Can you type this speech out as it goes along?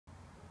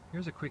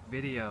Here's a quick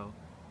video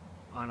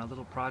on a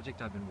little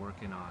project I've been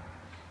working on.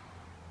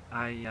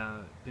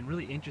 I've been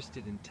really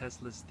interested in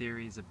Tesla's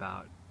theories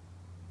about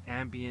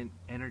ambient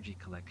energy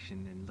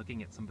collection and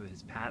looking at some of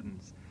his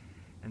patents.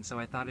 And so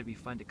I thought it'd be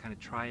fun to kind of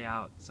try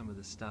out some of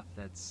the stuff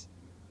that's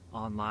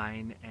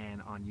online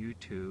and on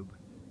YouTube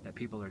that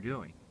people are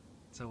doing.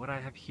 So what I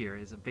have here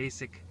is a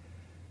basic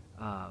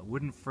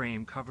wooden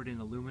frame covered in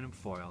aluminum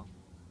foil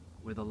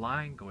with a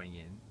line going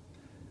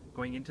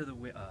into the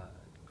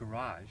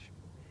garage.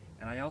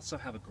 And I also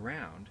have a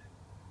ground,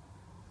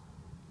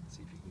 let's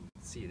see if you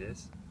can see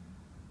this,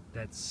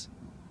 that's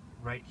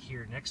right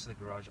here next to the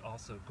garage,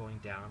 also going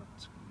down.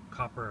 It's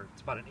copper,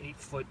 it's about an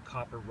 8-foot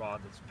copper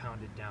rod that's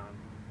pounded down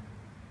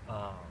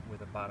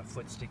with about a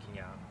foot sticking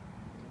out.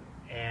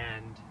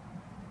 And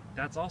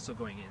that's also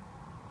going in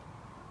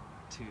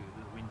to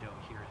the window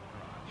here in the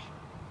garage.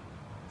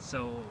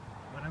 So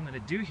what I'm going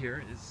to do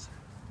here is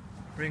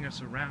bring us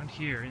around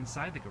here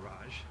inside the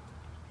garage.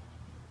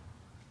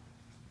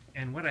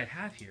 And what I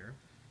have here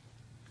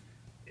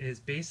is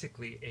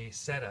basically a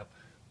setup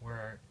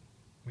where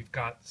we've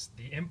got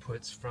the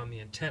inputs from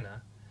the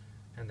antenna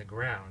and the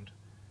ground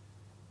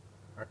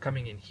are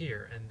coming in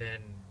here and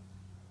then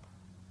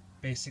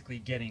basically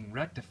getting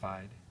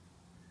rectified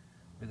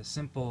with a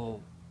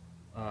simple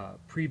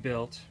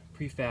pre-built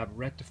prefab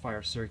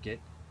rectifier circuit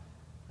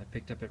I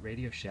picked up at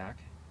Radio Shack,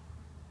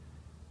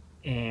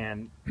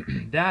 and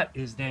that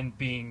is then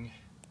being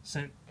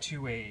sent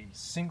to a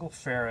single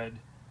farad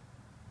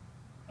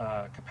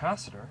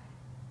capacitor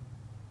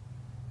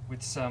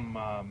with some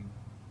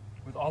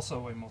with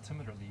also a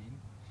multimeter lead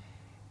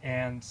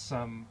and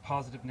some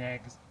positive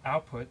neg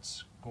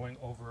outputs going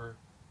over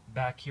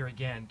back here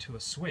again to a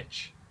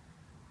switch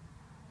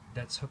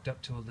that's hooked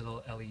up to a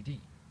little LED.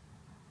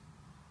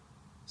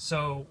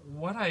 So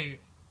what I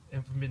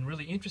have been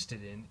really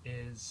interested in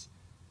is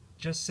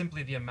just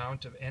simply the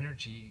amount of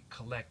energy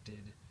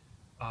collected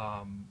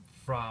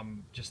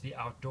from just the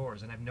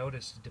outdoors. And I've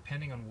noticed,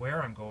 depending on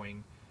where I'm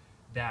going,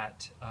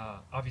 that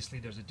obviously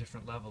there's a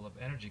different level of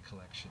energy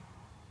collection.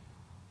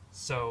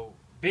 So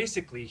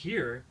basically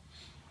here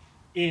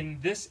in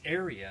this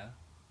area,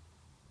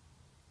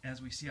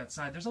 as we see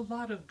outside, there's a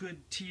lot of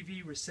good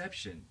TV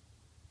reception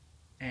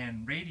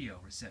and radio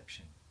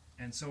reception.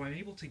 And so I'm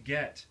able to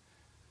get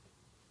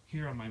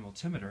here on my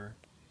multimeter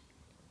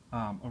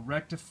a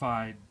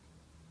rectified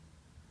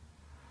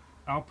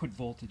output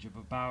voltage of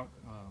about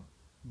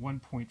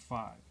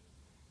 1.5.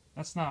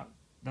 That's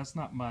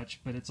not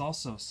much, but it's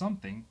also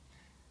something.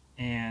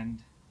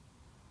 And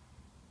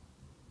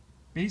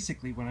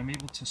basically when I'm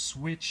able to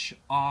switch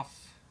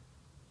off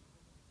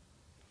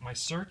my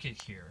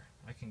circuit here,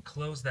 I can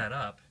close that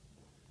up.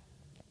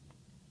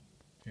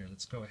 Here,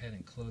 let's go ahead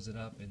and close it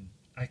up, and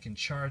I can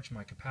charge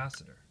my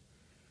capacitor.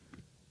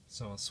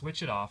 So I'll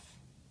switch it off,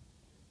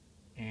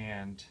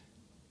 and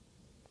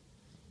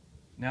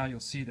now you'll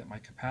see that my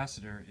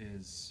capacitor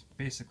is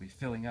basically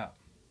filling up.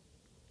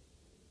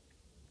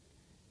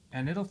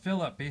 And it'll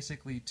fill up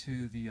basically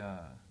to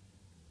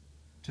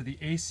the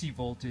AC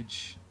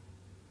voltage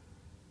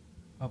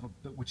of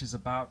which is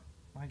about,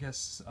 I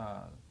guess,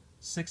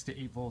 6 to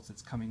 8 volts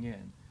that's coming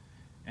in,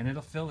 and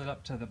it'll fill it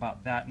up to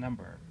about that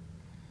number.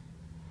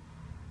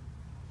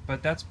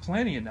 But that's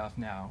plenty enough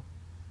now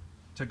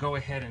to go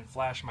ahead and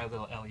flash my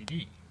little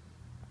LED.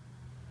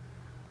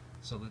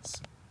 So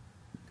let's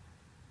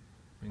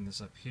bring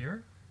this up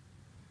here,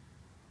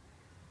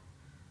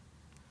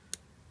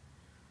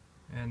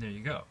 and there you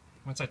go.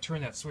 Once I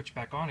turn that switch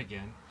back on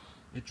again,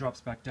 it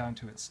drops back down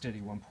to its steady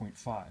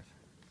 1.5.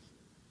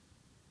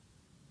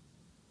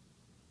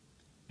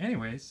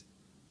 Anyways,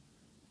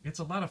 it's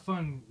a lot of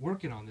fun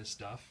working on this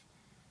stuff,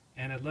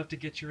 and I'd love to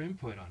get your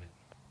input on it.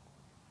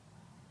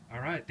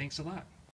 Alright, thanks a lot.